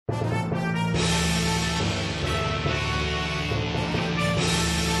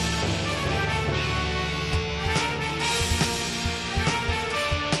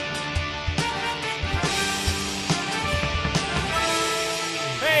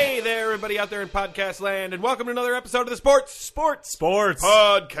Hey there, everybody out there in podcast land, and welcome to another episode of the Sports Podcast.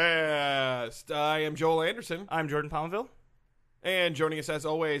 I am Joel Anderson. I'm Jordan Palmville. And joining us, as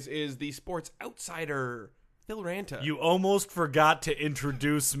always, is the sports outsider, Phil Ranta. You almost forgot to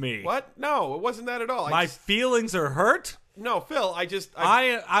introduce me. What? No, it wasn't that at all. My feelings are hurt? No, Phil,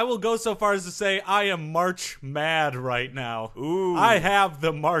 I will go so far as to say I am March mad right now. Ooh. I have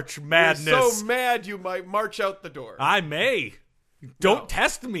the March madness. You're so mad you might march out the door. I may. Don't No.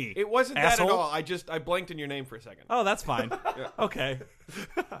 test me. It wasn't asshole. that at all. I blanked in your name for a second. Oh, that's fine. Yeah. Okay.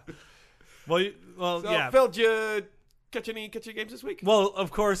 Well, So, yeah. Phil, did you catch any games this week? Well,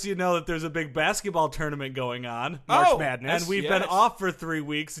 of course, you know that there's a big basketball tournament going on. Oh, Madness. And we've been off for 3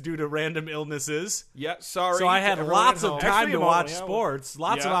 weeks due to random illnesses. Yeah, sorry. So I to had everyone lots at of home. time Actually, to a watch moment, yeah. sports.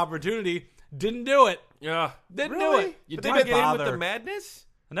 Lots of Yeah. opportunity. Didn't do it. Yeah. Didn't Really? do it. You But didn't why get in with bother? the madness?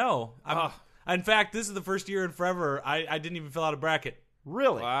 No. Ugh. In fact, this is the first year in forever I didn't even fill out a bracket.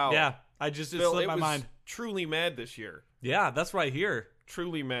 Really? Wow. Yeah. It Phil, slipped it my was mind. truly mad this year. Yeah, that's right here.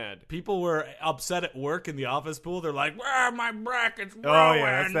 Truly mad. People were upset at work in the office pool. They're like, "Where are my brackets Oh, growing?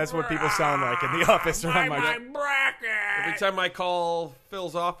 yeah, that's what people sound like in the office around my bracket." Every time I call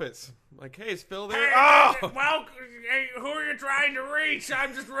Phil's office, I'm like, hey, is Phil there? Oh! Oh! Who are you trying to reach?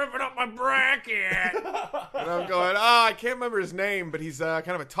 I'm just ripping up my bracket. And I'm going, I can't remember his name, but he's kind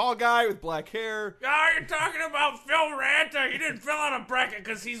of a tall guy with black hair. Oh, you're talking about Phil Ranta. He didn't fill out a bracket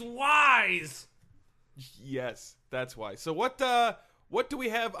because he's wise. Yes, that's why. So what do we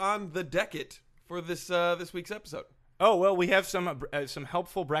have on the docket for this week's episode? Oh, well, we have some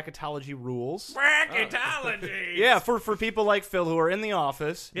helpful bracketology rules. Bracketology. Yeah, for people like Phil who are in the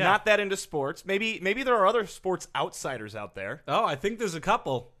office, Yeah. not that into sports. Maybe there are other sports outsiders out there. Oh, I think there's a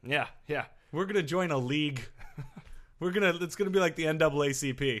couple. Yeah. We're gonna join a league. It's gonna be like the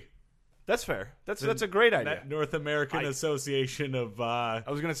NAACP, That's fair. That's a great idea. that North American Association of. I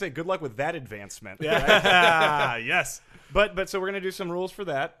was going to say, good luck with that advancement. Yeah. Yes. But so we're going to do some rules for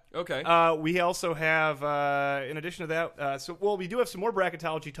that. Okay. We also have, in addition to that, we do have some more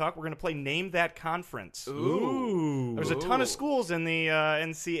bracketology talk. We're going to play Name That Conference. Ooh. There's a ton of schools in the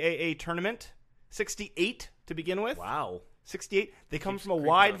NCAA tournament. 68 to begin with. Wow. 68. They come from a creeping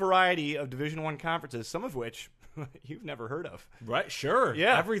wide up. variety of Division I conferences, some of which you've never heard of. Right. Sure.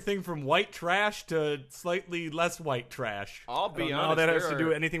 Yeah. Everything from white trash to slightly less white trash. I'll be How honest. that has there to do are-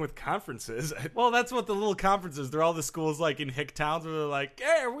 with anything with conferences. Well, that's what the little conferences. They're all the schools like in hick towns where they're like,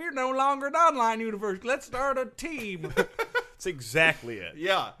 "Yeah, we're no longer an online university. Let's start a team." That's exactly it.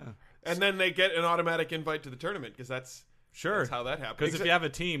 Yeah. And then they get an automatic invite to the tournament because that's how that happens. Because if you have a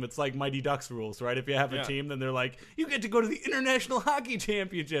team, it's like Mighty Ducks rules, right? If you have a Yeah. team, then they're like, you get to go to the International Hockey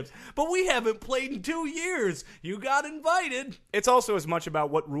Championships. But we haven't played in 2 years. You got invited. It's also as much about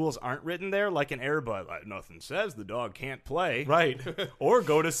what rules aren't written there, like in Airbud. Like, nothing says the dog can't play. Right. Or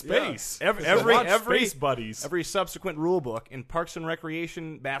go to space. Every Space Buddies. Every subsequent rule book in Parks and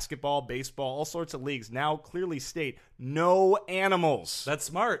Recreation, basketball, baseball, all sorts of leagues now clearly state no animals. That's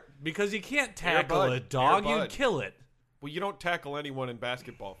smart. Because you can't tackle Bud. a dog. Air Bud. You'd kill it. Well, you don't tackle anyone in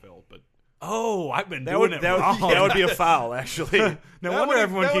basketball, Phil, but Oh, I've been That doing would, it that, wrong. would, that would be a foul, actually. No that wonder would-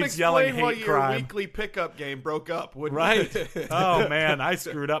 everyone that would keeps yelling explain why hate your crime. weekly pickup game broke up, wouldn't Right. it? Oh, man. I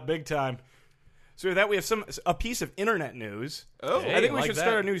screwed up big time. So with that, we have a piece of internet news. Oh. Hey, I think we like should that.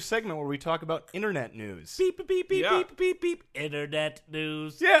 start a new segment where we talk about internet news. Beep, beep, beep, beep, Yeah. beep, beep, beep. Internet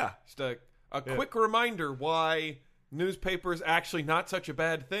news. Yeah. Just a quick reminder why newspaper is actually not such a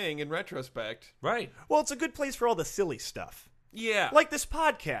bad thing in retrospect. Right. Well, it's a good place for all the silly stuff. Yeah. Like this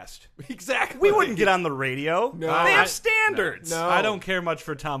podcast. exactly. We wouldn't get on the radio. No. They have standards. No. I don't care much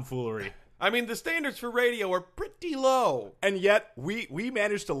for tomfoolery. I mean, the standards for radio are pretty low. And yet, we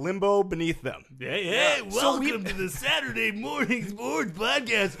managed to limbo beneath them. Hey, So we- welcome to the Saturday Morning Sports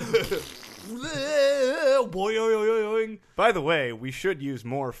Podcast. Boing. By the way, we should use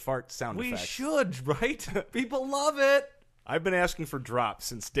more fart sound We effects. should, right? People love it. I've been asking for drops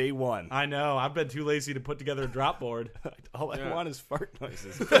since day one. I know. I've been too lazy to put together a drop board. All I Yeah. want is fart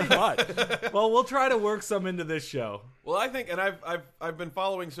noises. Pretty much. Well, we'll try to work some into this show. Well, I think, and I've been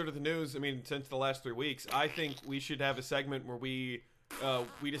following sort of the news. I mean, since the last 3 weeks, I think we should have a segment where we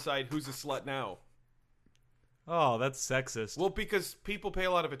decide who's a slut now. Oh, that's sexist. Well, because people pay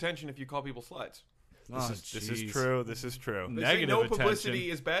a lot of attention if you call people sluts. This is true. This is true. They say Negative no attention.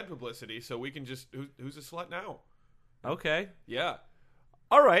 publicity is bad publicity, so we can just who's a slut now? Okay. Yeah.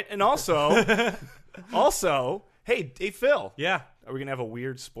 All right, and also, hey, Phil. Yeah. Are we gonna have a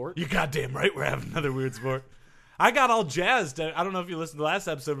weird sport? You goddamn right we're having another weird sport. I got all jazzed. I don't know if you listened to the last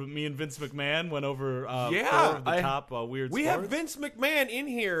episode, but me and Vince McMahon went over Yeah, 4 of the top weird We sports. have Vince McMahon in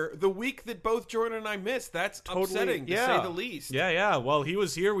here the week that both Jordan and I missed. That's upsetting, to say the least. Yeah. Well, he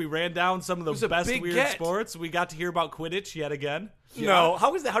was here. We ran down some of was the a best big weird get. sports. We got to hear about Quidditch yet again. No,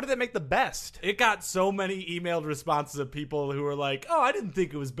 how did that make the best? It got so many emailed responses of people who were like, "Oh, I didn't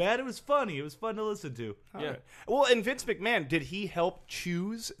think it was bad. It was funny. It was fun to listen to." Yeah. Right. Well, and Vince McMahon, did he help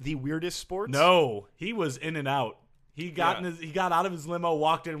choose the weirdest sports? No, he was in and out. He got Yeah. he got out of his limo,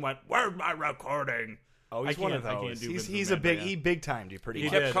 walked in, and went, "Where's my recording?" Oh, he's I one of can't- I those. can't do He's Vince a McMahon, big yeah. he big timed you pretty He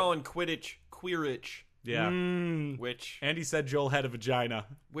He much. kept did. calling Quidditch queerich, Yeah. which And he said Joel had a vagina.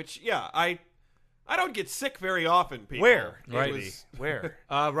 I don't get sick very often, people. Where? It Right. was- Where?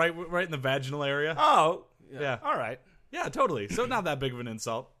 Right in the vaginal area. Oh, yeah. all right. Yeah, totally. So not that big of an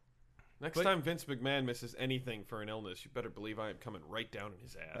insult. Next But- time Vince McMahon misses anything for an illness, you better believe I am coming right down in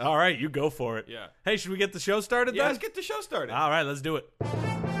his ass. All right, you go for it. Yeah. Hey, should we get the show started Yeah, then? let's get the show started. All right, let's do it.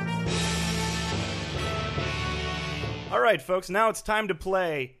 All right, folks. Now it's time to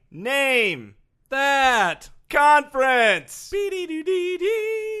play Name That. Conference.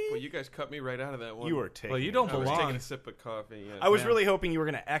 Beep-dee-doo-dee-dee. Well, you guys cut me right out of that one. You were taking. Well, you don't I was belong. taking a sip of coffee. Yeah. I was Yeah. really hoping you were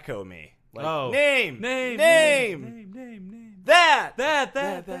going to echo me. Like, Oh. name. Name. That. That.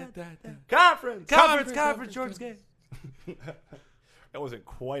 Conference. George Gay. That wasn't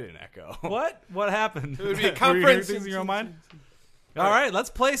quite an echo. What? What happened? It would be a Were you hearing conference. things in your own mind? All right, let's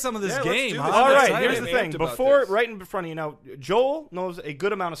play some of this Yeah, let's game. do huh? this. All I'm right, excited. here's the I'm thing. amped about Before, this. right in front of you now, Joel knows a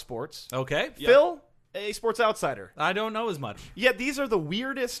good amount of sports. Okay. Phil, a sports outsider. I don't know as much. Yet these are the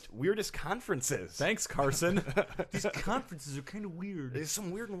weirdest conferences. Thanks, Carson. These conferences are kind of weird. There's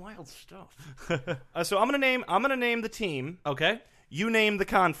some weird and wild stuff. So I'm gonna name the team. Okay. You name the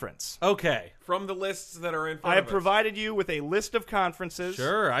conference. Okay. From the lists that are in front I have of us. provided you with a list of conferences.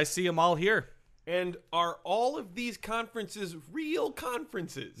 Sure, I see them all here. And are all of these conferences real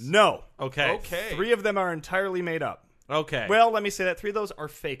conferences? No. Okay. Okay. 3 of them are entirely made up. Okay. Well, let me say that 3 of those are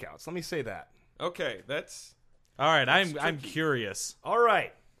fake outs. Let me say that. Okay, that's all right. I'm tricky. curious. All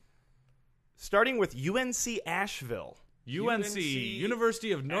right. Starting with UNC Asheville. UNC,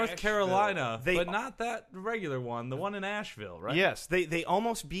 University of North Asheville. Carolina, They- but not that regular one, the one in Asheville, right? Yes, they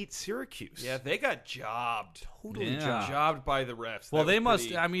almost beat Syracuse. yeah. They got jobbed. totally Yeah. Jobbed by the refs. Well, That they was must.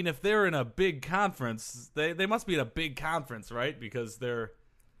 pretty- I mean, if they're in a big conference, they must be in a big conference, right? Because they're.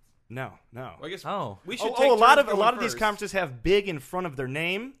 No. Well, I guess Oh. we should. Oh, take a lot turns of going these first. conferences have big in front of their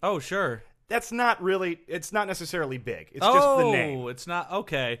name. Oh, sure. That's not really. It's not necessarily big. It's oh, just the name. it's not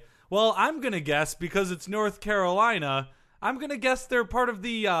okay. Well, I'm gonna guess because it's North Carolina. I'm gonna guess they're part of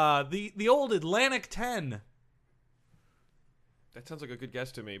the old Atlantic 10. That sounds like a good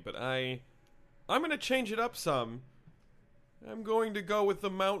guess to me, but I'm going to change it up some. I'm going to go with the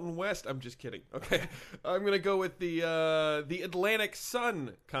Mountain West. I'm just kidding. Okay, I'm going to go with the Atlantic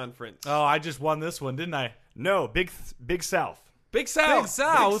Sun Conference. Oh, I just won this one, didn't I? No, Big South. Big South. Big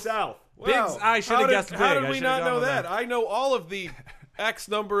South. Big South. Wow. I should have guessed big. How did I we should've not gone know with that? I know all of the X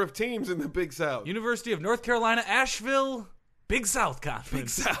number of teams in the Big South. University of North Carolina, Asheville, Big South Big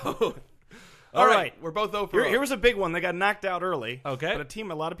Conference. South. All right. We're both over. Here was a big one. They got knocked out early. Okay. But a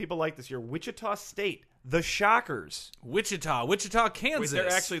team a lot of people like this year, Wichita State, the Shockers. Wichita, Kansas. they're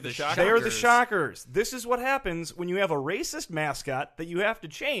actually the Shockers. They are the Shockers. This is what happens when you have a racist mascot that you have to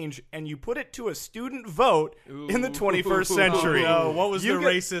change and you put it to a student vote in the 21st century. No, what was You the get-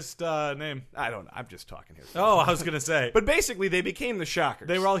 racist name? I don't know. I'm just talking here. Oh, I was gonna say. But basically, they became the Shockers.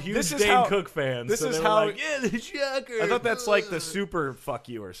 they were all huge This is Dane how- Cook fans. This so is they were how. like, yeah, the Shockers. I thought that's like the super fuck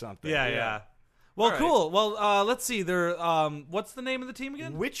you or something. Yeah. Well, All right. cool. Well, let's see. They're what's the name of the team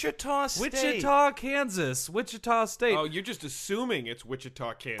again? Wichita State. Wichita, Kansas. Wichita State. Oh, you're just assuming it's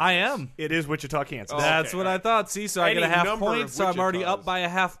Wichita, Kansas. I am. It is Wichita, Kansas. Oh. That's okay, what all I right. thought. See, so I get a Any half number point, of so I'm already Wichitas. up by a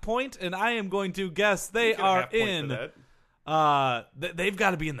half point, and I am going to guess they You get a are half point for in. that. They've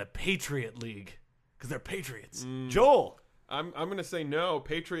got to be in the Patriot League because they're Patriots. Joel. I'm going to say no.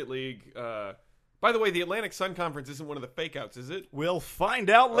 Patriot League. By the way, the Atlantic Sun Conference isn't one of the fake outs, is it? We'll find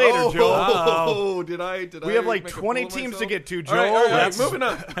out later, oh, Joel. did I? We have like make a 20 fool of teams to myself? get to, All right, Joel. all right, That's- moving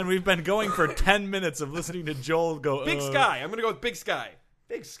on. And we've been going for 10 minutes of listening to Joel go. Big Sky. I'm going to go with Big Sky.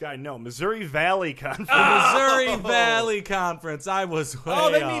 Big Sky, no. Missouri Valley Conference. Missouri Valley Conference. I was way Oh,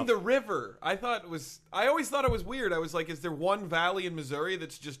 they off. mean the river. I always thought it was weird. I was like, is there one valley in Missouri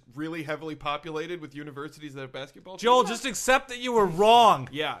that's just really heavily populated with universities that have basketball teams? Joel, just accept that you were wrong.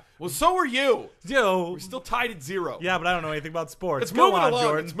 Yeah. Well, so are you. Yo. We're still tied at 0. Yeah, but I don't know anything about sports. It's Go moving on, along.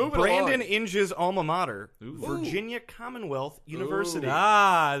 Jordan. It's moving Brandon along. Inge's alma mater, Virginia Commonwealth University.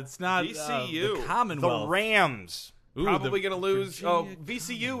 Ah, it's not VCU. the The Commonwealth. Rams. Ooh, Probably the going to lose. Virginia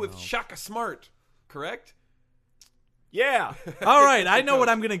VCU with Shaka Smart, correct? Yeah. All right, I know what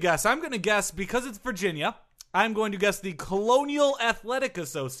I'm going to guess. I'm going to guess, because it's Virginia, I'm going to guess the Colonial Athletic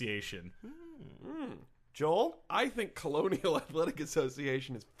Association. Joel? I think Colonial Athletic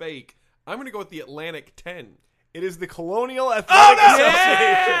Association is fake. I'm going to go with the Atlantic 10. It is the Colonial Athletic Association.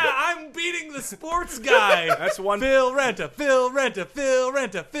 Yeah, I'm beating the sports guy. That's one. Phil Renta, Phil Renta, Phil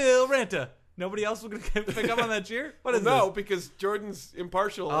Renta, Phil Renta. Nobody else was going to pick up on that cheer? What is No, this? because Jordan's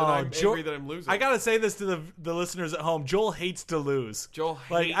impartial and I'm angry that I'm losing. I gotta say this to the listeners at home. Joel hates to lose. Joel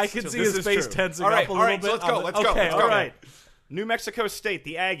like I hates can to see lose. his This is face true. tensing All right, up a all little right, bit. so let's go, on the- let's go, okay, let's all go. right. New Mexico State,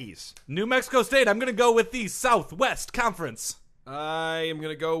 the Aggies. New Mexico State. I'm gonna go with the Southwest Conference. I am going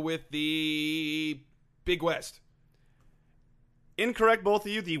to go with the Big West. Incorrect, both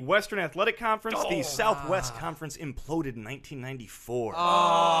of you. The Western Athletic Conference, the Southwest Conference imploded in 1994.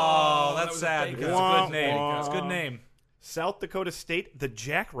 Oh, that that's was a sad. fake Because out. it's a good name. Wah, It's a good wah. name. South Dakota State, the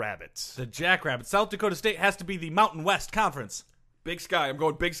Jackrabbits. The Jackrabbits. South Dakota State has to be the Mountain West Conference. Big Sky. I'm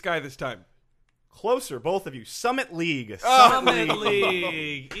going Big Sky this time. Closer, both of you. Summit League. Summit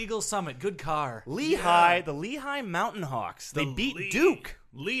League. Eagle Summit. Good car. Lehigh, the Lehigh Mountain Hawks. They beat Duke.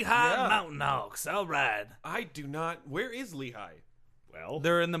 Lehigh Yeah. Mountain Hawks. All right. I do not. Where is Lehigh? Well,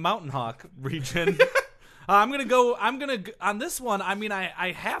 They're in the Mountain Hawk region. I'm gonna on this one. I mean,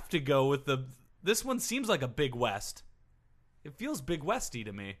 I have to go with this one seems like a Big West. It feels Big Westy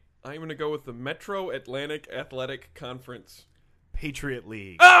to me. I'm going to go with the Metro Atlantic Athletic Conference. Patriot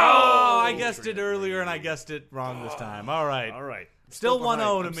League. Oh, I guessed it earlier and I guessed it wrong this time. All right. All right. Still behind.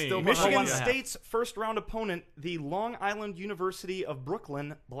 1-0 to I'm me. still Michigan behind. State's first round opponent, the Long Island University of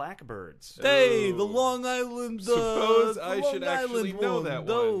Brooklyn Blackbirds. Hey, the Long Island. Suppose the I Long should actually Island know that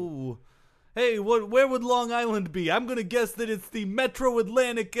one. Oh. Hey, where would Long Island be? I'm gonna guess that it's the Metro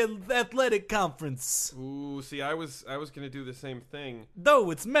Atlantic Athletic Conference. Ooh, see, I was going to do the same thing.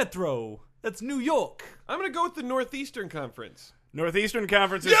 No, it's Metro. That's New York. I'm going to go with the Northeastern Conference. Northeastern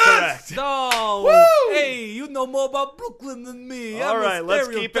Conference is Yes! correct. No. Woo! Hey, you know more about Brooklyn than me. All I'm a right, let's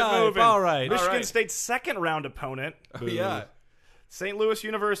keep it stereotype. moving. All right. Michigan right. State's second round opponent, Oh, yeah. St. Louis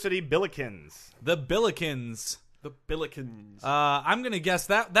University Billikens. The Billikens. The Billikens. I'm gonna guess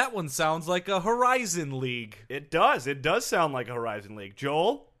that one sounds like a Horizon League. It does. It does sound like a Horizon League.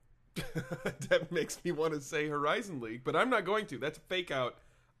 Joel? That makes me want to say Horizon League, but I'm not going to. That's a fake out.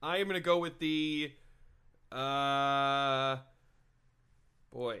 I am going to go with the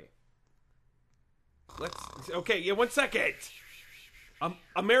okay, yeah, 1 second.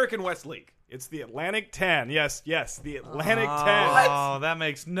 American West League. It's the Atlantic 10. Yes, the Atlantic 10. Oh, that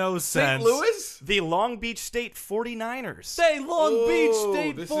makes no sense. St. Louis? The Long Beach State 49ers. Say Long Beach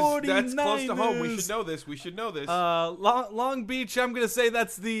State this 49ers. That's close to home. We should know this. Long Beach. I'm gonna say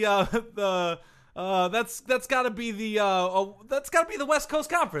that's the that's got to be the West Coast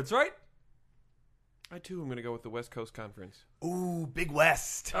Conference, right? I too am going to go with the West Coast Conference. Ooh, Big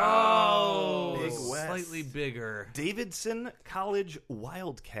West. Oh, Big West. slightly bigger. Davidson College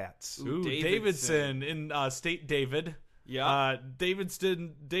Wildcats. Ooh, Davidson. Davidson in State David. Yeah.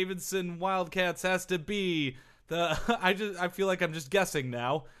 Davidson Wildcats has to be the. I feel like I'm just guessing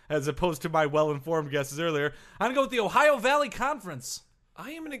now, as opposed to my well-informed guesses earlier. I'm gonna go with the Ohio Valley Conference.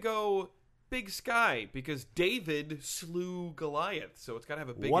 I am going to go Big Sky because David slew Goliath, so it's got to have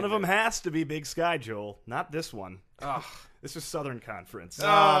a big One in of them there. has to be Big Sky, Joel. Not this one. Ugh. This is Southern Conference. Oh,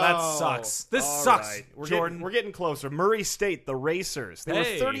 that Oh. sucks. This All sucks, right. Jordan. We're getting closer. Murray State, the Racers. They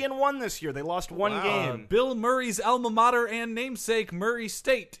Hey. were 30-1 this year. They lost one Wow. game. Bill Murray's alma mater and namesake, Murray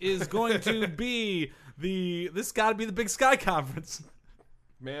State, is going to be this got to be the Big Sky Conference.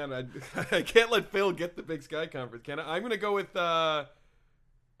 Man, I can't let Phil get the Big Sky Conference, can I? I'm going to go with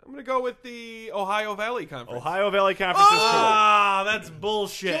the Ohio Valley Conference. Ohio Valley Conference is correct. Ah, that's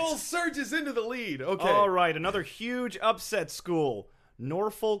bullshit. Joel surges into the lead. Okay. All right, another huge upset school.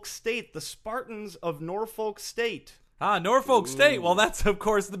 Norfolk State, the Spartans of Norfolk State. Norfolk State. Well, that's of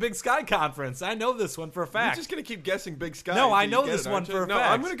course the Big Sky Conference. I know this one for a You're fact. just going to keep guessing Big Sky. No, I until you know get this it, one aren't you? for a No,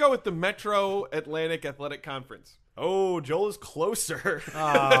 fact. I'm going to go with the Metro Atlantic Athletic Conference. Oh, Joel is closer.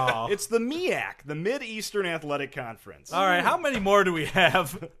 Oh. It's the MEAC, the Mid-Eastern Athletic Conference. All right, how many more do we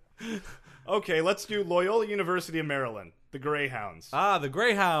have? Okay, let's do Loyola University of Maryland, the Greyhounds. The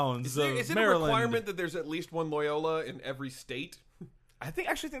Greyhounds of Is it Maryland. a requirement that there's at least one Loyola in every state? I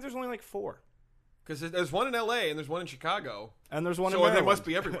actually think there's only like 4. Because there's one in L.A. and there's one in Chicago. And there's one in So Maryland. they must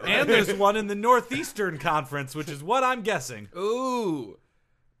be everywhere. And there's one in the Northeastern Conference, which is what I'm guessing. Ooh.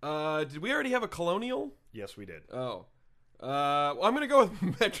 Did we already have a Colonial? Yes, we did. Oh. Well, I'm going to go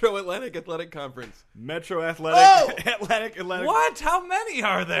with Metro Atlantic Athletic Conference. Metro Athletic. Oh! Atlantic. What? How many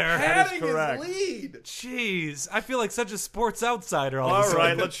are there? That is Padding correct. his lead. Jeez, I feel like such a sports outsider all of a All sudden.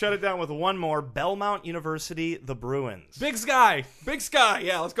 right, let's shut it down with one more. Belmont University, the Bruins. Big Sky. Big Sky.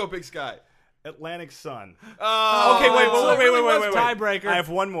 Yeah, let's go Big Sky. Atlantic Sun. Oh, Okay, wait, so it wait, really wait, was wait, wait. tiebreaker. I have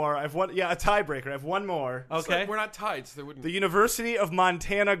one more. A tiebreaker. I have one more. It's Okay. like we're not tied, so they wouldn't. The University of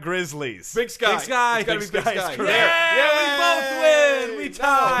Montana Grizzlies. Big Sky. Big Sky. It's gotta Big be Big Sky is Sky. correct. Yeah, we both win. We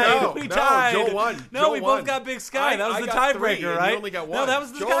tied. No, we no, tied. Joel won. No, Joel we won. both got Big Sky. That was I the got three, tiebreaker, and right? you only got No, one. that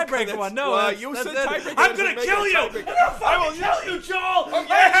was the Joel, tiebreaker that's- one. No, well, that's- you that's said it. tiebreaker. I'm doesn't gonna make it kill a you. tiebreaker. I will kill you, Joel. Okay,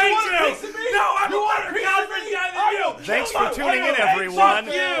 I you hate want a you. piece of me? No, I'm You a want a better piece conference of me? guy I than you. will Thanks kill for you. tuning in, Fuck everyone.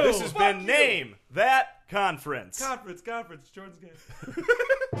 you. This has been you. Name That Conference. Conference. Jordan's game.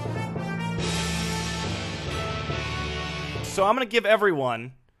 So I'm going to give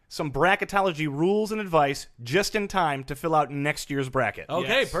everyone some bracketology rules and advice just in time to fill out next year's bracket.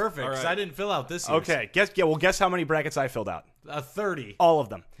 Okay, Yes. perfect. All 'Cause right. I didn't fill out this year's. Okay, guess how many brackets I filled out. 30. All of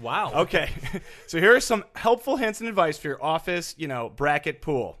them. Wow. Okay, so here are some helpful hints and advice for your office, bracket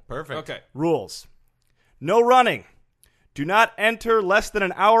pool. Perfect. Okay. Rules. No running. Do not enter less than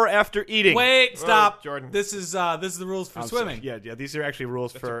an hour after eating. Wait, stop. Jordan. This is the rules for I'm sorry. swimming. Yeah, these are actually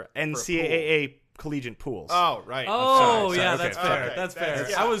rules for a NCAA collegiate pools. Oh, right. Oh, sorry. yeah, Okay, that's okay. fair. That's fair.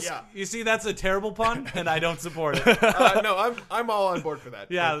 That's- I was. yeah. You see, that's a terrible pun, and I don't support it. No, I'm all on board for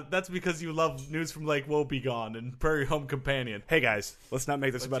that. Yeah, that's because you love News from Lake Wobegon and Prairie Home Companion. Hey guys, let's not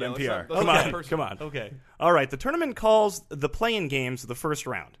make this about yeah, let's NPR. not- Come let's not on, get come on. Okay. All right, the tournament calls the play-in games the first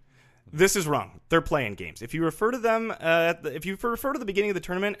round. This is wrong. They're play-in games. If you refer to them, if you refer to the beginning of the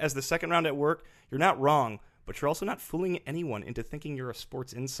tournament as the second round at work, you're not wrong, but you're also not fooling anyone into thinking you're a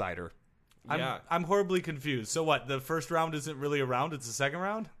sports insider. Yeah. I'm horribly confused. So what? The first round isn't really a round; it's the second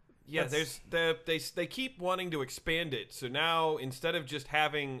round. Yeah, they keep wanting to expand it. So now instead of just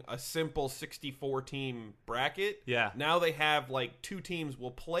having a simple 64 team bracket, Yeah. now they have like two teams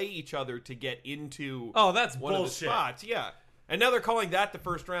will play each other to get into Oh, that's one of the bullshit. spots. Yeah. And now they're calling that the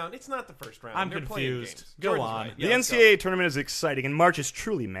first round. It's not the first round. I'm They're playing confused. games. Go Jordan's on. right. The Yeah, let's go. NCAA tournament is exciting, and March is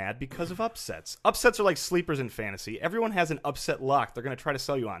truly mad because of upsets. Upsets are like sleepers in fantasy. Everyone has an upset lock they're going to try to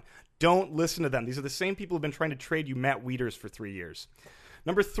sell you on. Don't listen to them. These are the same people who've been trying to trade you Matt Wieters for 3 years.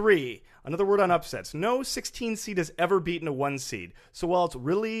 Number 3, another word on upsets. No 16 seed has ever beaten a 1 seed. So while it's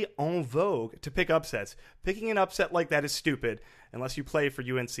really en vogue to pick upsets, picking an upset like that is stupid unless you play for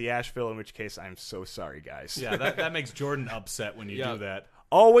UNC Asheville, in which case I'm so sorry, guys. Yeah, that makes Jordan upset when you Yeah. do that.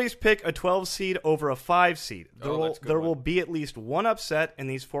 Always pick a 12 seed over a 5 seed. that's a good There one. will be at least one upset in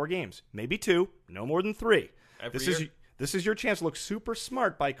these 4 games. Maybe 2, no more than 3. Every This year? is your chance to look super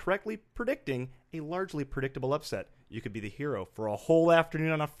smart by correctly predicting a largely predictable upset. You could be the hero for a whole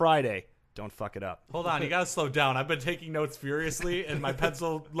afternoon on a Friday. Don't fuck it up. Hold on, you gotta slow down. I've been taking notes furiously, and my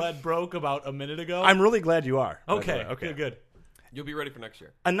pencil lead broke about a minute ago. I'm really glad you are. by the okay. way. Good. You'll be ready for next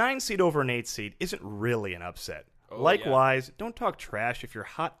year. A 9 seed over an 8 seed isn't really an upset. Oh, Likewise, don't talk trash if your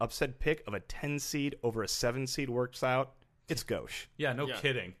hot upset pick of a 10 seed over a 7 seed works out. It's gauche. Yeah, no Yeah.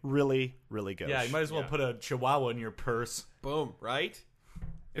 kidding. Really, really gauche. Yeah, you might as well Yeah. put a chihuahua in your purse. Boom, right?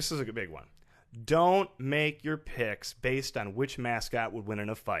 This is a big one. Don't make your picks based on which mascot would win in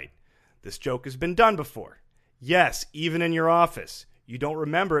a fight. This joke has been done before. Yes, even in your office. You don't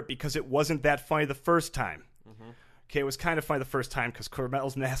remember it because it wasn't that funny the first time. Okay, it was kind of funny the first time because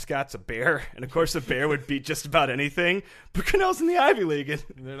Cornell's mascot's a bear, and of course a bear would beat just about anything. But Cornell's in the Ivy League, and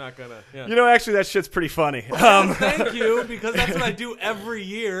They're not gonna. Yeah. actually that shit's pretty funny. Thank you, because that's what I do every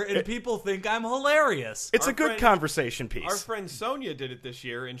year, and people think I'm hilarious. It's Our a good friend- conversation piece. Our friend Sonia did it this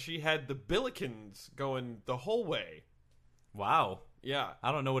year, and she had the Billikens going the whole way. Wow. Yeah.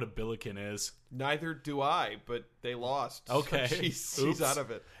 I don't know what a billiken is. Neither do I, but they lost. So Okay. she's Oops. out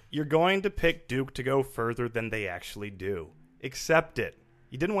of it. You're going to pick Duke to go further than they actually do. Accept it.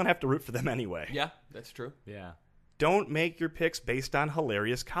 You didn't want to have to root for them anyway. Yeah, that's true. Yeah. Don't make your picks based on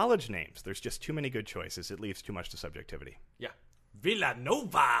hilarious college names. There's just too many good choices. It leaves too much to subjectivity. Yeah.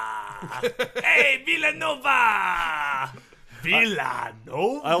 Villanova! Hey, Villanova!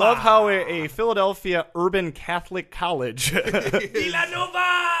 Villanova! I love how a Philadelphia urban Catholic college.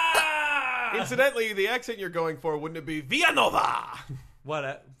 Villanova! Incidentally, the accent you're going for wouldn't it be Villanova?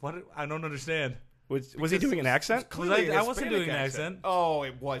 What? I don't understand. was he doing an accent? Clearly a I wasn't Hispanic doing an accent. Oh,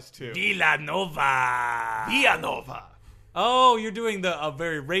 it was too. Villanova! Villanova. Oh, you're doing the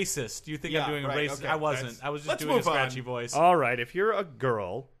very racist. You think Yeah, I'm doing a right, racist? okay, I wasn't. that's- I was just let's doing a move on. scratchy voice. All right, if you're a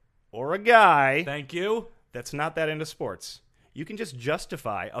girl or a guy Thank you. that's not that into sports, you can just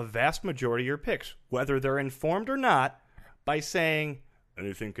justify a vast majority of your picks, whether they're informed or not, by saying,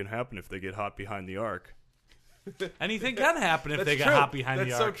 anything can happen if they get hot behind the arc. Anything can happen if That's they get true. hot behind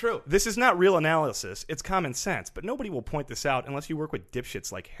That's the so arc. true. This is not real analysis. It's common sense, but nobody will point this out unless you work with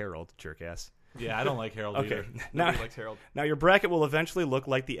dipshits like Harold, jerkass. Yeah, I don't like Harold Okay. either. Now, Nobody likes Harold. now your bracket will eventually look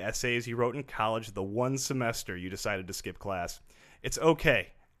like the essays you wrote in college the one semester you decided to skip class. It's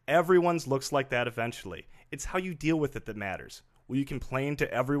okay. Everyone's looks like that eventually. It's how you deal with it that matters. Will you complain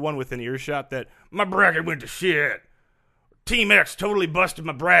to everyone within earshot that my bracket went to shit? Team X totally busted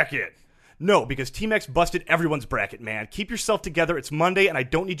my bracket. No, because Team X busted everyone's bracket, man. Keep yourself together. It's Monday, and I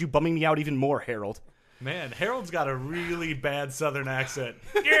don't need you bumming me out even more, Harold. Man, Harold's got a really bad Southern accent.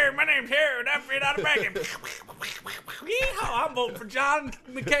 Yeah, my name's Harold. I'm fit out of bracket. Yeehaw, I'm voting for John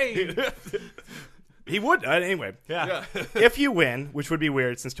McCain. He would. Anyway. Yeah. If you win, which would be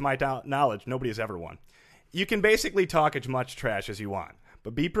weird since to my knowledge, nobody has ever won, you can basically talk as much trash as you want.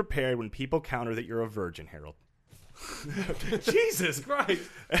 But be prepared when people counter that you're a virgin, Harold. Jesus Christ.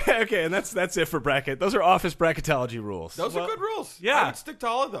 Okay, and that's it for bracket. Those are office bracketology rules. Those are good rules. yeah. I would stick to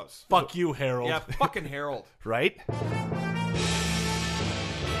all of those. Fuck you, Harold. Yeah, fucking Harold. Right?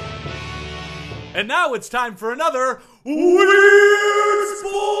 And now it's time for another Weird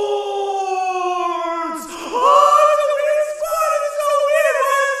Sports!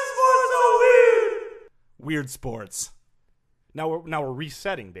 Weird Sports. Now we're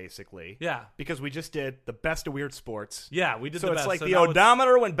resetting, basically. Yeah. Because we just did the best of weird sports. Yeah, we did So the it's best. like So the now it's-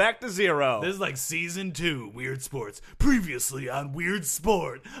 odometer went back to zero. This is like season 2, Weird Sports. Previously on Weird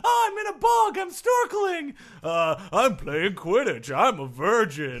Sport. Oh, I'm in a bog. I'm snorkeling. I'm playing Quidditch. I'm a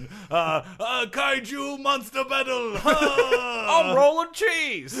virgin. Kaiju monster battle. I'm rolling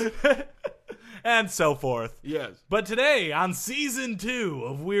cheese. And so forth. Yes. But today, on season 2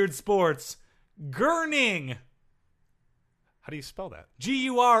 of Weird Sports, Gurning. How do you spell that?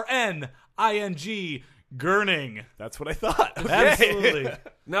 Gurning. Gurning. That's what I thought. Okay. Absolutely.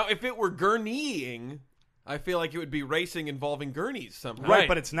 Now, if it were gurneying, I feel like it would be racing involving gurneys somehow. Right,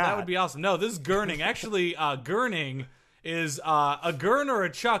 but it's not. That would be awesome. No, this is gurning. Actually, gurning is a gurn or a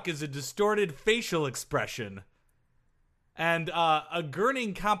chuck is a distorted facial expression. And a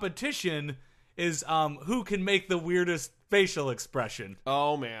gurning competition is who can make the weirdest facial expression.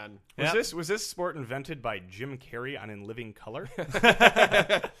 Oh, man. Yep. Was this sport invented by Jim Carrey on In Living Color?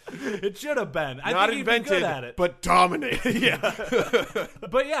 It should have been. I Not think he'd be invented, good at it. but dominated.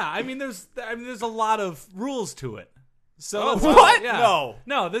 But yeah, I mean, there's a lot of rules to it. So Oh, let's what? Yeah.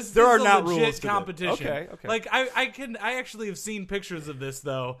 No, this There is are a not legit rules to this. competition. Okay. Like I actually have seen pictures of this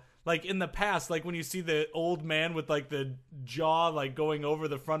though. Like in the past, like when you see the old man with like the jaw like going over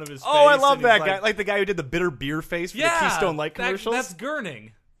the front of his face. Oh, I love and that he's guy. Like the guy who did the bitter beer face for yeah, the Keystone Light commercials. That's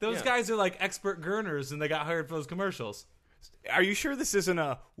gurning. Those Yeah. guys are like expert gurners, and they got hired for those commercials. Are you sure this isn't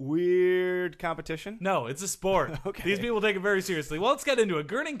a weird competition? No, it's a sport. Okay. These people take it very seriously. Well, let's get into it.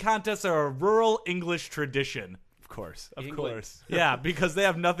 Gurning contests are a rural English tradition. Of course. Of England. course. Yeah, because they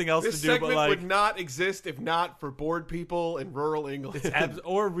have nothing else This to do but segment like would not exist if not for bored people in rural England.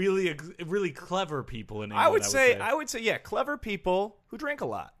 or really clever people in England. I would say, yeah, clever people who drink a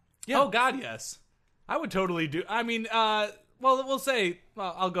lot. Oh God, yes. I would totally do. I mean, well, we'll say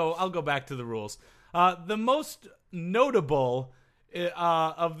I'll go back to the rules. The most notable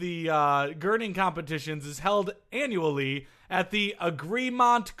of the gurning competitions is held annually at the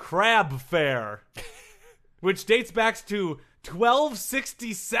Agreemont Crab Fair, which dates back to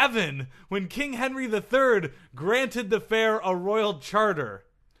 1267 when King Henry III granted the fair a royal charter.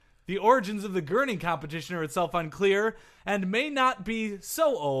 The origins of the gurning competition are itself unclear and may not be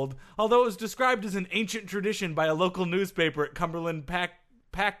so old, although it was described as an ancient tradition by a local newspaper at Cumberland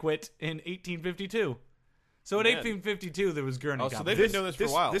Paquet in 1852. So in Man. 1852 there was gurning Oh, so competition. they've been doing this for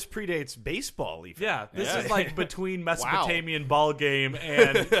a while. This predates baseball, even. Yeah, this Yeah. is like between Mesopotamian ball game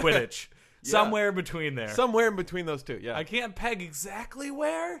and Quidditch. Somewhere between there. Somewhere in between those two, yeah. I can't peg exactly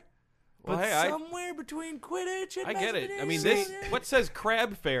where, but Well, hey, somewhere between Quidditch and I get it. I mean, Mesopotamia. what says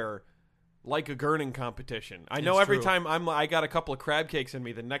crab fair like a gurning competition? I know It's every true. time I got a couple of crab cakes in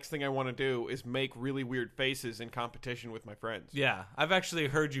me, the next thing I want to do is make really weird faces in competition with my friends. Yeah, I've actually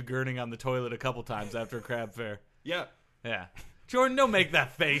heard you gurning on the toilet a couple times after a crab fair. Yeah. Yeah. Jordan, don't make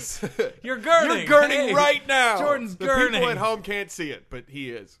that face. You're gurning. You're gurning Hey, right now. Jordan's the gurning. people at home can't see it, but he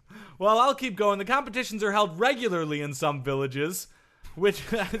is. Well, I'll keep going. The competitions are held regularly in some villages, which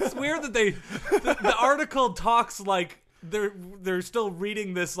it's weird that the article talks like they're still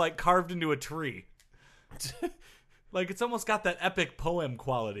reading this like carved into a tree. Like it's almost got that epic poem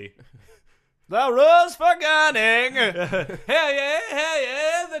quality. The rules for gunning. Hell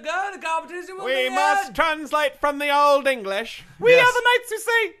yeah, the gun competition will We be must on. translate from the Old English. We Yes. are the knights who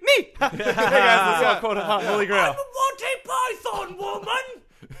say me. Hey guys, let's all quote Holy Grail. I'm a Monty Python woman.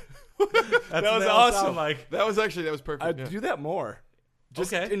 That's That what was they all sound awesome. like. That was perfect. I'd yeah. do that more.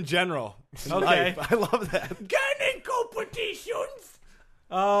 Just Okay. in general. In Okay. life. I love that. Gaining competitions.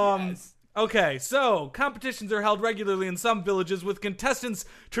 Okay, so competitions are held regularly in some villages with contestants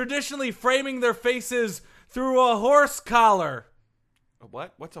traditionally framing their faces through a horse collar.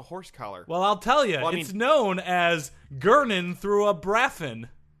 What? What's a horse collar? Well, I'll tell you, Well, I it's known as gurning through a braffin.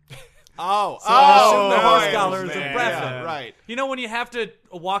 Oh, So I assume the now horse I collar is a understand. braffin. Yeah, right. You know when you have to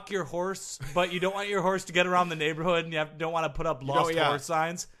walk your horse, but you don't want your horse to get around the neighborhood and don't want to put up lost yeah. horse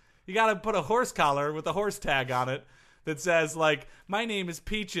signs? You got to put a horse collar with a horse tag on it that says, like, my name is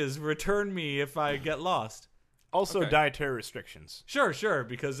Peaches, return me if I get lost. Also, Okay. dietary restrictions. Sure,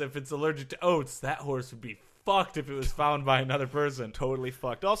 because if it's allergic to oats, that horse would be fucked if it was found by another person. Totally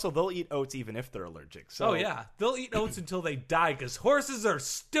fucked. Also, they'll eat oats even if they're allergic. So. Oh, yeah. They'll eat oats until they die because horses are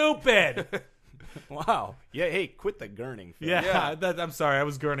stupid. Wow. Yeah, hey, quit the gurning. Phil. Yeah, I'm sorry. I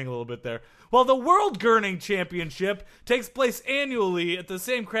was gurning a little bit there. Well, the World Gurning Championship takes place annually at the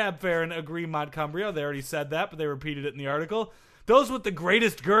same crab fair in Agree, Cumbria. They already said that, but they repeated it in the article. Those with the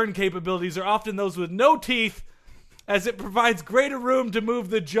greatest gurn capabilities are often those with no teeth, as it provides greater room to move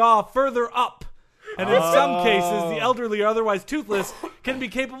the jaw further up. And in some cases, the elderly or otherwise toothless can be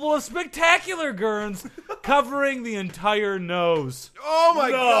capable of spectacular gurns covering the entire nose. Oh my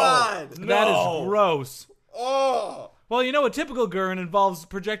God! That is gross. Oh. Well, you know, a typical gurn involves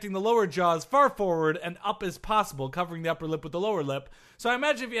projecting the lower jaw as far forward and up as possible, covering the upper lip with the lower lip. So I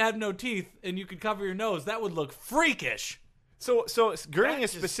imagine if you had no teeth and you could cover your nose, that would look freakish. So gurning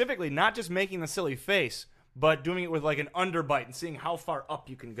is specifically not just making the silly face, but doing it with like an underbite and seeing how far up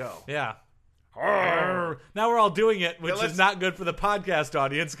you can go. Yeah. Now we're all doing it, which let's- is not good for the podcast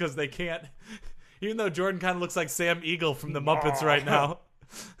audience because they can't. Even though Jordan kind of looks like Sam Eagle from the Muppets right now.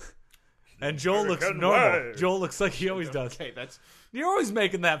 And Joel looks normal. Joel looks like he always does. Okay, that's. You're always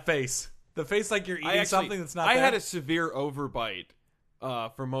making that face. The face like you're eating something that's not I there. had a severe overbite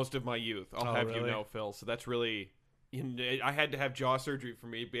for most of my youth. I'll have you really? know, Phil. So that's really. I had to have jaw surgery for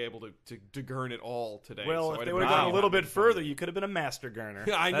me to be able to gurn it all today. Well, so if I they didn't would have really gone a have little any bit fun. further, you could have been a master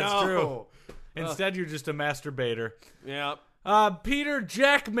gurner. I That's know. true. Instead, you're just a masturbator. Yeah. Peter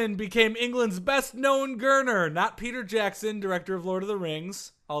Jackman became England's best-known gurner. Not Peter Jackson, director of Lord of the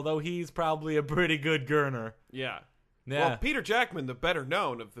Rings, although he's probably a pretty good gurner. Yeah. Yeah. Well, Peter Jackman, the better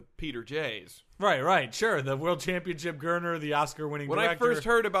known of the Peter Jays. Right, sure. The World Championship gurner, the Oscar-winning When director. I first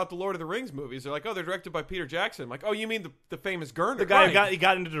heard about the Lord of the Rings movies, they're like, oh, they're directed by Peter Jackson. I'm like, oh, you mean the famous gurner? The guy Right. who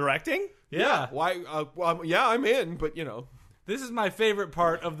got into directing? Yeah. Why? Yeah, I'm in, but you know. This is my favorite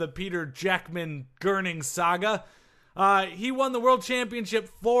part of the Peter Jackman gurning saga. He won the World Championship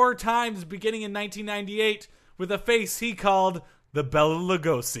 4 times beginning in 1998 with a face he called the Bela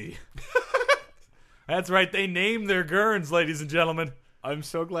Lugosi. That's right, they named their gurns, ladies and gentlemen. I'm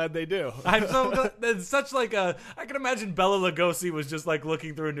so glad they do. I'm so glad. It's such like a. I can imagine Bela Lugosi was just like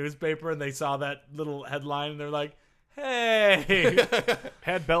looking through a newspaper and they saw that little headline and they're like, "Hey,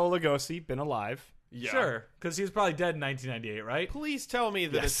 Had Bela Lugosi been alive, Yeah. sure," because he was probably dead in 1998, right? Please tell me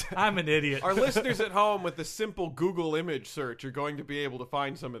that Yes. I'm an idiot. our listeners at home with a simple Google image search are going to be able to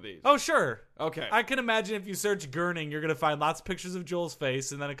find some of these. Oh, sure. Okay. I can imagine if you search gurning, you're gonna find lots of pictures of Joel's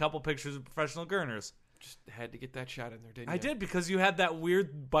face and then a couple pictures of professional gurners. Just had to get that shot in there, didn't you? I did because you had that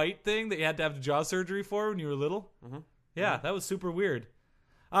weird bite thing that you had to have jaw surgery for when you were little. Mm-hmm. Yeah, that was super weird.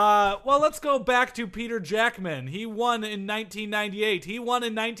 Well, let's go back to Peter Jackman. He won in 1998. He won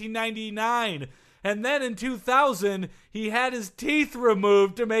in 1999. And then in 2000, he had his teeth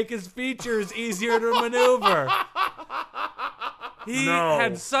removed to make his features easier to maneuver. He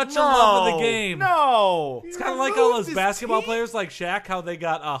had such a love of the game. No. It's kind of like all those basketball players like Shaq, how they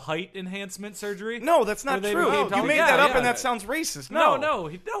got a height enhancement surgery. No, that's not Or they true. became You taller. made Yeah, that up yeah. and that sounds racist. No, No,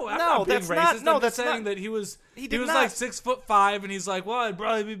 no, I'm not being that's racist. not- no, I'm that's just saying not- that he was did was not. like 6'5", and he's like, well, I'd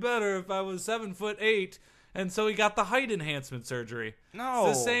probably be better if I was 7'8", and so he got the height enhancement surgery. No.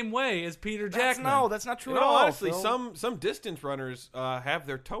 It's the same way as Peter That's, Jackman. no, that's not true You at know, all. honestly, Phil. some distance runners have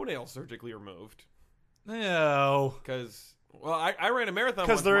their toenails surgically removed No. because. Well, I ran a marathon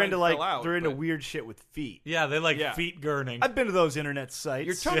because once, they're mine into fell out, they're into but weird shit with feet. Yeah, they like Yeah. feet gurning. I've been to those internet sites.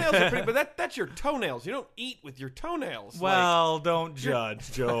 Your toenails are pretty, but that's your toenails. You don't eat with your toenails. Well, don't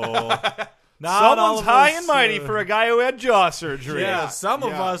judge, Joel. Not all Someone's of high us, and mighty for a guy who had jaw surgery. Yeah, Yeah, some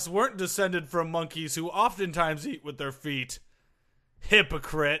of yeah. us weren't descended from monkeys who oftentimes eat with their feet.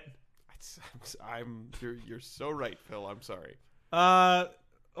 Hypocrite. You're so right, Phil. I'm sorry.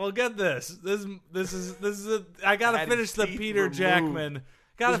 Well, get this. This is. I gotta Had finish his the teeth Peter removed. Jackman.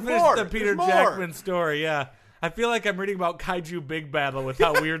 Gotta There's finish more. the Peter There's more. Jackman story. Yeah, I feel like I'm reading about Kaiju Big Battle with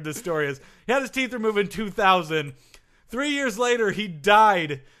how weird this story is. He had his teeth removed in 2000. 3 years later, he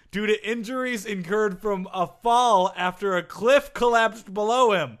died due to injuries incurred from a fall after a cliff collapsed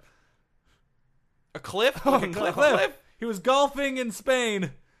below him. A cliff? Oh, Like a cliff? He was golfing in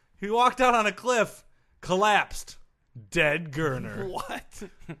Spain. He walked out on a cliff, collapsed, dead Gurner. What?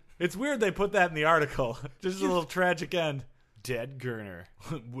 It's weird they put that in the article. Just a little tragic end. Dead Gurner.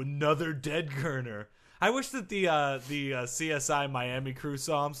 Another dead Gurner. I wish that the CSI Miami crew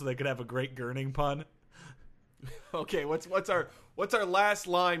saw him so they could have a great gurning pun. Okay, what's our last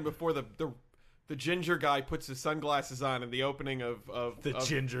line before the ginger guy puts his sunglasses on in the opening of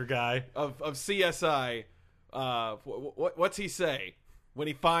Ginger guy. of CSI? What's he say when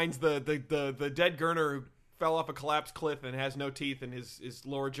he finds the dead Gurner who fell off a collapsed cliff and has no teeth and his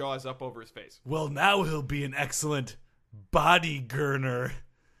lower jaw is up over his face? Well, now he'll be an excellent body Gurner.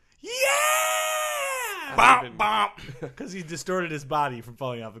 Yeah! Bop, bop. Because he distorted his body from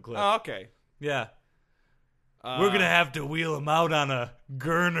falling off a cliff. Oh, okay. Yeah. We're going to have to wheel him out on a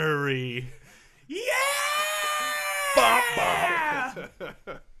Gurnery. Yeah!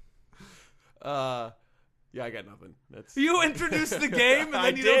 Yeah, I got nothing. That's You introduced the game, and then I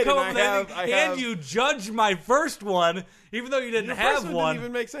you did, don't come and up with I anything, have- and you judge my first one, even though you didn't Your have first one. didn't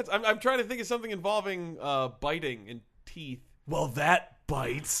even make sense. I'm trying to think of something involving biting and teeth. Well, that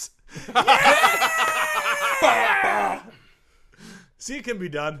bites. See, it can be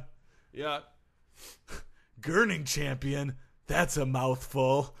done. Yeah. Gurning champion. That's a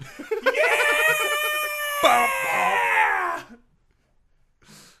mouthful.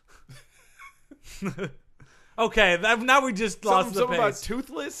 Okay, now we just lost Something the about pace.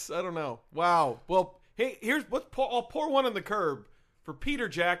 toothless? I don't know. Wow. Well, hey, I'll pour one on the curb for Peter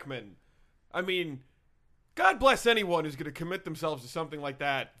Jackman. I mean, God bless anyone who's going to commit themselves to something like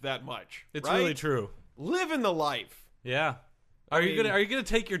that much. It's right? really true. Living the life. Yeah. Are you gonna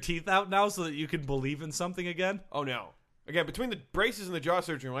take your teeth out now so that you can believe in something again? Oh no. Again, between the braces and the jaw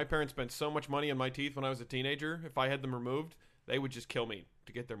surgery, my parents spent so much money on my teeth when I was a teenager. If I had them removed, they would just kill me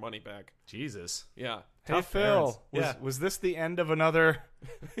to get their money back. Jesus. Yeah. Hey, Tough Phil. parents. Was, Yeah. was this the end of another?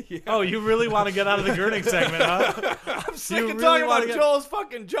 Yeah. Oh, you really want to get out of the gurning segment, huh? I'm sick You of really talking wanna about get- Joel's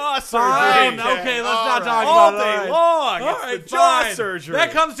fucking jaw surgery. Fine. Okay, let's not talk All about it. day All right. long. All It's right, the jaw fine. surgery.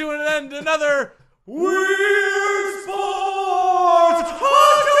 That comes to an end. Another Weird Sports. On to the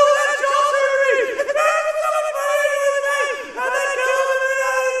jaw surgery.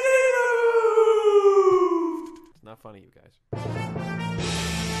 It's not funny, you guys.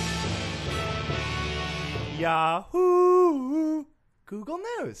 Yahoo! Google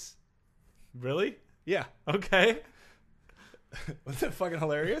News. Really? Yeah. Okay. Was that fucking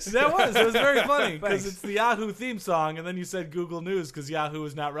hilarious? That was. It was very funny because Thanks. it's the Yahoo theme song, and then you said Google News because Yahoo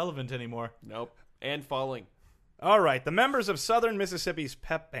is not relevant anymore. Nope. And falling. All right. The members of Southern Mississippi's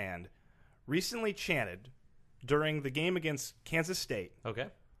pep band recently chanted during the game against Kansas State, Okay.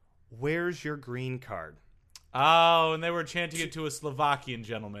 "Where's your green card?" Oh, and they were chanting it to a Slovakian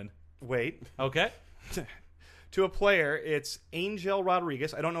gentleman. Wait. Okay. To a player, it's Angel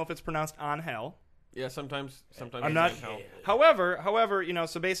Rodriguez. I don't know if it's pronounced Angel. Yeah, sometimes I'm not. it's hell. However,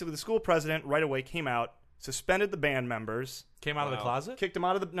 so basically the school president right away came out, suspended the band members, Came out of the Wow. closet? kicked them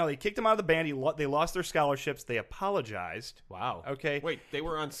out of the. No, they kicked them out of the band. They lost their scholarships. They apologized. Wow. Okay. Wait, they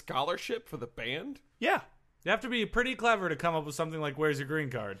were on scholarship for the band? Yeah. You have to be pretty clever to come up with something like "Where's your green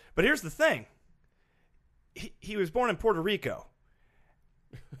card?" But here's the thing. He was born in Puerto Rico,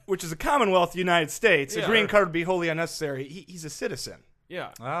 which is a Commonwealth of the United States. Yeah. A green card would be wholly unnecessary. He's a citizen.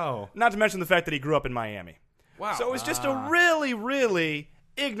 Yeah. Oh. Not to mention the fact that he grew up in Miami. Wow. So it was just a really, really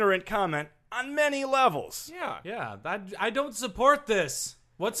ignorant comment on many levels. yeah. Yeah. I don't support this.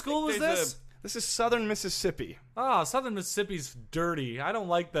 What school was there's this? This is Southern Mississippi. Oh, Southern Mississippi's dirty. I don't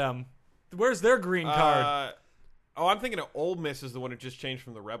like them. Where's their green card? I'm thinking of Ole Miss is the one who just changed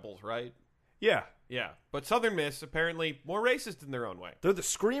from the Rebels, right? Yeah. Yeah. But Southern Miss, apparently more racist in their own way. They're the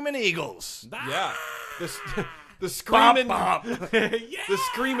Screaming Eagles. Yeah. The screaming Bop, the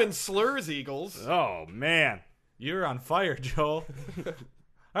screaming slurs Eagles. Oh, man. You're on fire, Joel. All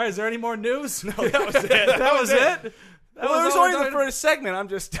right, is there any more news? No, That was it. that was it. That Well, it was all only we're the talking- first segment. I'm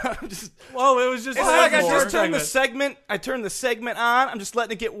just Well, it was just. It's like I more. just turned the segment. I turned the segment on. I'm just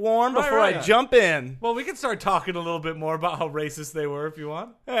letting it get warm Right, before right. I jump in. Well, we can start talking a little bit more about how racist they were if you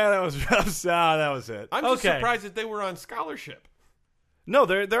want. Yeah, that was rough. That was it. I'm just Okay. surprised that they were on scholarship. No,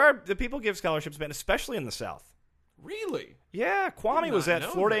 there are the people give scholarships, man, especially in the South. Really? Yeah, Kwame Did was not at know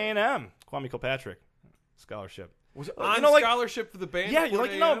Florida that. A&M. Kwame Kilpatrick scholarship. Was it You on know, like- scholarship for the band? Yeah, at you're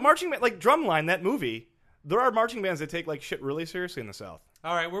like Florida A&M? marching band, like Drumline, that movie. There are marching bands that take like shit really seriously in the South.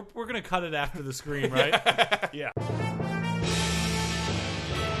 All right, we're gonna cut it after the scream, right? Yeah.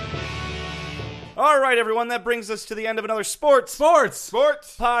 All right, everyone, that brings us to the end of another sports Sports!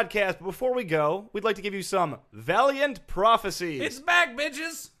 podcast. But before we go, we'd like to give you some valiant prophecies. It's back,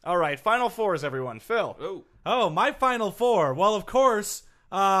 bitches! All right, final fours, everyone. Phil. Oh. Oh, my final four. Well, of course,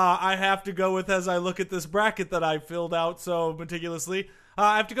 I have to go with, as I look at this bracket that I filled out so meticulously,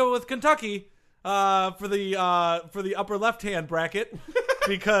 I have to go with Kentucky for the upper left-hand bracket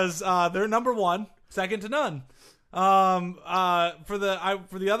because they're number one, second to none. For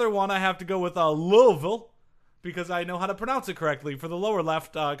the other one, I have to go with Louisville because I know how to pronounce it correctly. For the lower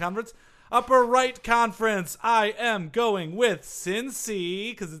left conference, upper right conference, I am going with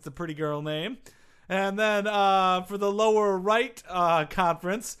Cincy because it's a pretty girl name. And then for the lower right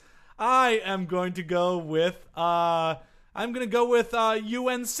conference, I am going to go with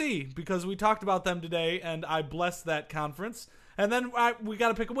UNC because we talked about them today, and I blessed that conference. And then we got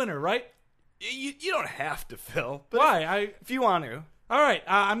to pick a winner, right? You don't have to, Phil. But Why? if you want to. All right,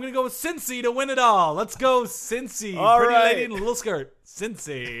 I'm going to go with Cincy to win it all. Let's go Cincy. All Pretty right. lady in a little skirt.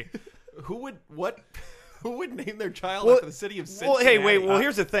 Cincy. Who would name their child after the city of Cincinnati? Well, hey, wait. Well,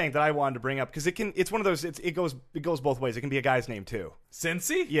 here's the thing that I wanted to bring up because it's one of those. It goes both ways. It can be a guy's name too.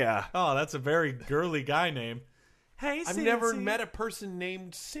 Cincy? Yeah. Oh, that's a very girly guy name. Hey, I've Cincy. never met a person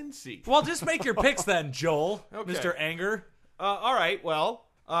named Cincy. Well, just make your picks then, Joel. Okay. Mr. Anger. All right, well,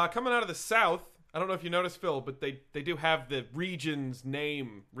 coming out of the South, I don't know if you noticed, Phil, but they do have the region's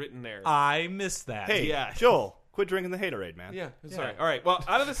name written there. I missed that. Hey, Yeah. Joel, quit drinking the haterade, man. Yeah, sorry. All right, well,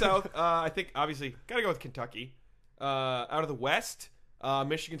 out of the South, I think, obviously, got to go with Kentucky. Out of the West,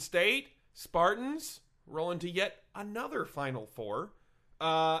 Michigan State, Spartans, rolling to yet another Final Four.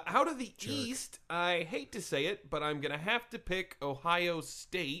 Out of the East, I hate to say it, but I'm going to have to pick Ohio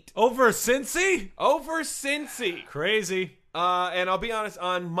State Over Cincy? over Cincy. Crazy. And I'll be honest,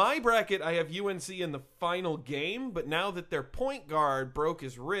 on my bracket, I have UNC in the final game, but now that their point guard broke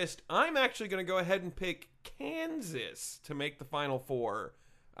his wrist, I'm actually going to go ahead and pick Kansas to make the Final Four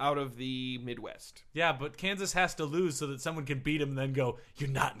out of the Midwest. Yeah, but Kansas has to lose so that someone can beat him and then go, "You're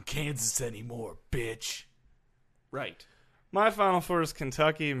not in Kansas anymore, bitch." Right. My final four is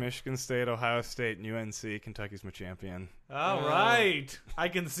Kentucky, Michigan State, Ohio State, and UNC. Kentucky's my champion. All right. I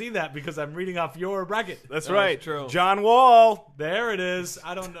can see that because I'm reading off your bracket. That's That right. is true. John Wall. There it is.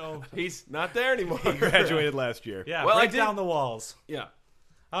 I don't know. He's not there anymore. He graduated last year. Yeah, Well, I break did- down the walls. Yeah.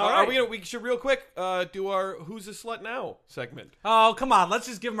 All Are right. we should real quick do our Who's a Slut Now segment. Oh, come on. Let's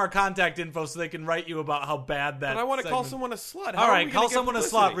just give them our contact info so they can write you about how bad that But I want to call segment- someone a slut. All right, call someone a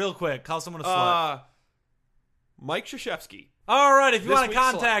slut real quick. Call someone a slut. Mike Krzyzewski. All right, if you This want to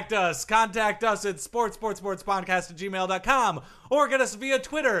week's contact us at sportspodcast@gmail.com or get us via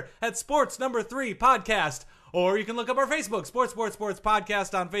Twitter at sports3podcast. Or you can look up our Facebook, Sports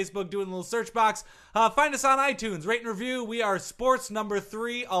Podcast on Facebook, do it in a little search box. Find us on iTunes, rate and review. We are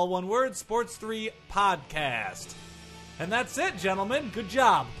Sports3, all one word, Sports3 Podcast. And that's it, gentlemen. Good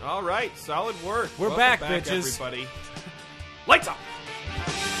job. All right, solid work. We're Welcome back, bitches. everybody. Lights up.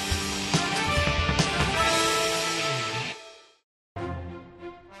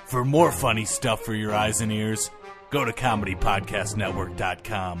 For more funny stuff for your eyes and ears, go to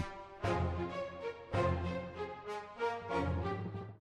comedypodcastnetwork.com.